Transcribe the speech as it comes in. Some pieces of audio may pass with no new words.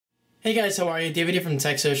Hey guys, how are you? David here from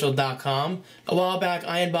TechSocial.com. A while back,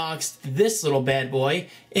 I unboxed this little bad boy.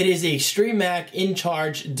 It is the XtremeMac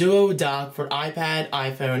InCharge Duo dock for iPad,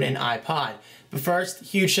 iPhone, and iPod. But first,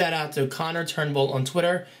 huge shout out to Connor Turnbull on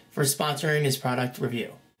Twitter for sponsoring his product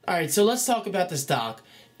review. Alright, so let's talk about this dock.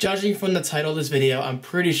 Judging from the title of this video, I'm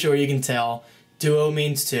pretty sure you can tell Duo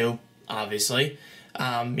means two, obviously.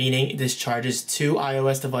 Meaning this charges two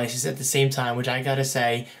iOS devices at the same time, which I gotta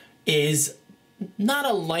say is not a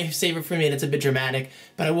lifesaver for me. That's a bit dramatic,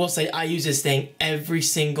 but I will say I use this thing every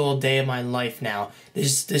single day of my life now.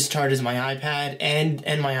 This charges my iPad and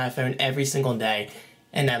my iPhone every single day,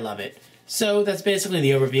 and I love it. So that's basically the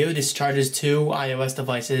overview. This charges two iOS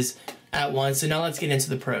devices at once. So now let's get into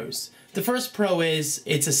the pros. The first pro is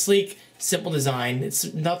it's a sleek, simple design.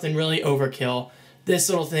 It's nothing really overkill. This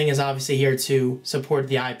little thing is obviously here to support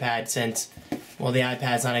the iPad since, well, the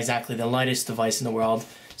iPad's not exactly the lightest device in the world.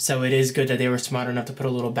 So it is good that they were smart enough to put a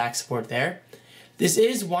little back support there. This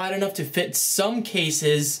is wide enough to fit some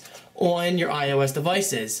cases on your iOS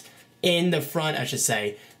devices. In the front, I should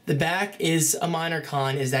say. The back is a minor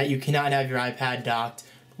con, is that you cannot have your iPad docked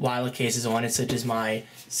while a case is on it, such as my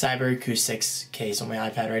Cyber Acoustics case on my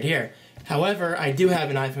iPad right here. However, I do have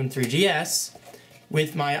an iPhone 3GS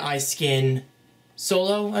with my iSkin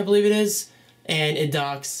Solo, I believe it is, and it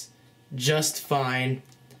docks just fine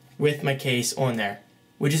with my case on there.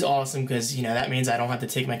 Which is awesome because, you know, that means I don't have to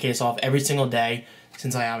take my case off every single day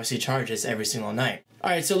since I obviously charge this every single night.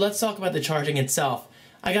 Alright, so let's talk about the charging itself.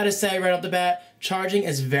 I gotta say right off the bat, charging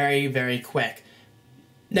is very, very quick.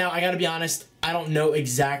 Now, I gotta be honest, I don't know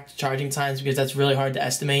exact charging times because that's really hard to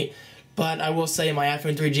estimate, but I will say my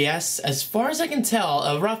iPhone 3GS, as far as I can tell,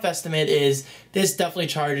 a rough estimate is this definitely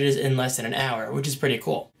charges in less than an hour, which is pretty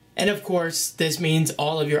cool. And of course, this means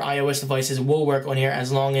all of your iOS devices will work on here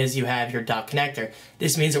as long as you have your dock connector.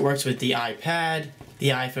 This means it works with the iPad, the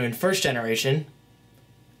iPhone 1st generation,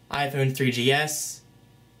 iPhone 3GS,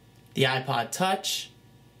 the iPod Touch,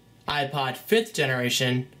 iPod 5th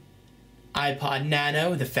generation, iPod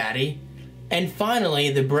Nano, the fatty, and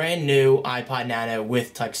finally the brand new iPod Nano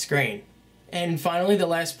with touchscreen. And finally, the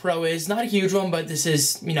last pro is not a huge one, but this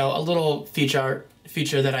is, you know, a little feature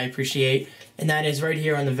that I appreciate. And that is right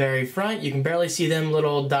here on the very front. You can barely see them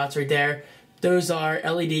little dots right there. Those are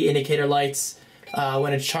LED indicator lights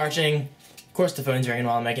when it's charging. Of course the phone's ringing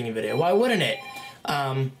while I'm making a video. Why wouldn't it?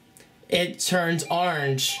 It turns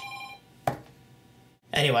orange.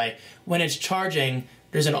 Anyway, when it's charging,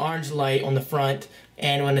 there's an orange light on the front.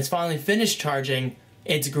 And when it's finally finished charging,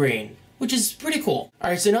 it's green, which is pretty cool.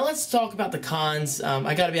 Alright, so now let's talk about the cons.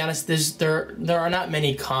 I gotta be honest, there are not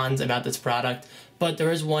many cons about this product. But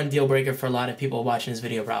there is one deal breaker for a lot of people watching this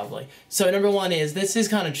video probably. So number one is, this is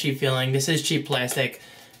kind of cheap feeling. This is cheap plastic.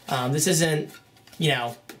 This isn't, you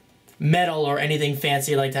know, metal or anything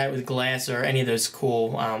fancy like that with glass or any of those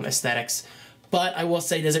cool aesthetics. But I will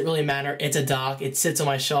say, does it really matter? It's a dock. It sits on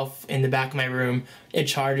my shelf in the back of my room. It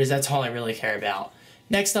charges. That's all I really care about.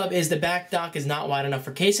 Next up is the back dock is not wide enough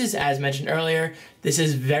for cases. As mentioned earlier, this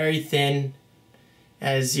is very thin.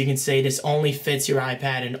 As you can see, this only fits your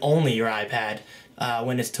iPad and only your iPad.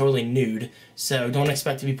 When it's totally nude, so don't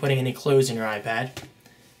expect to be putting any clothes in your iPad.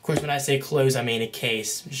 Of course, when I say clothes, I mean a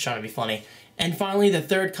case. I'm just trying to be funny. And finally, the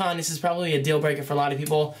third con, this is probably a deal breaker for a lot of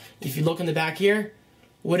people. If you look in the back here,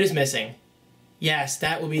 what is missing? Yes,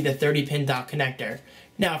 that will be the 30-pin dock connector.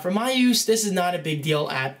 Now, for my use, this is not a big deal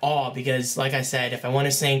at all because, like I said, if I want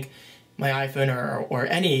to sync my iPhone or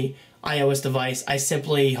any iOS device, I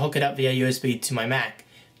simply hook it up via USB to my Mac.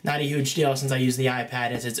 Not a huge deal since I use the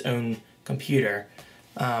iPad as its own computer.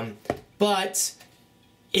 But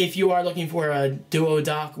if you are looking for a Duo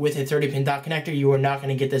dock with a 30-pin dock connector, you are not going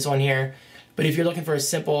to get this on here. But if you're looking for a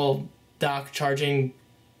simple dock charging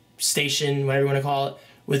station, whatever you want to call it,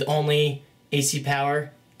 with only AC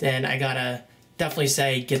power, then I gotta definitely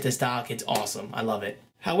say get this dock. It's awesome. I love it.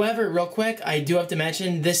 However, real quick, I do have to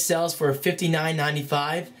mention this sells for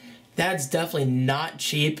 $59.95. That's definitely not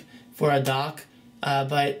cheap for a dock,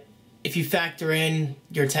 but if you factor in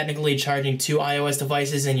you're technically charging two iOS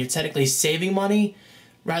devices and you're technically saving money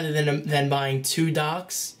rather than buying two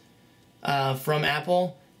docks from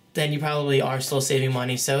Apple, then you probably are still saving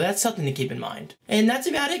money. So that's something to keep in mind. And that's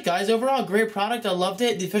about it, guys. Overall, great product. I loved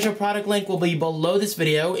it. The official product link will be below this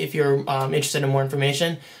video if you're interested in more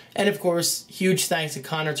information. And of course, huge thanks to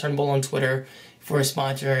Connor Turnbull on Twitter for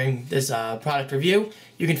sponsoring this product review.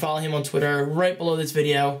 You can follow him on Twitter right below this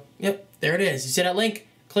video. Yep, there it is. You see that link?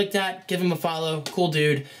 Click that, give him a follow, cool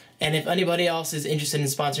dude. And if anybody else is interested in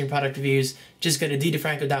sponsoring product reviews, just go to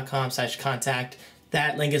ddefranco.com/contact.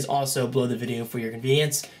 That link is also below the video for your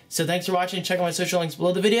convenience. So thanks for watching. Check out my social links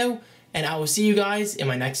below the video, and I will see you guys in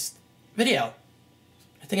my next Video.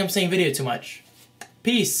 I think I'm saying video too much.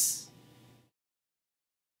 Peace.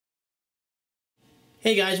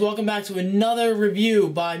 Hey guys, welcome back to another review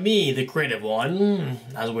by me, the creative one.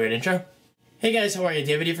 That was a weird intro. Hey guys, how are you?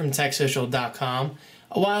 David here from TechSocial.com.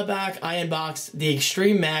 A while back, I unboxed the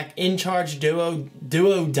XtremeMac InCharge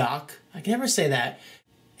Duo dock. I can never say that.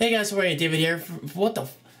 Hey guys, how are you? David here. What the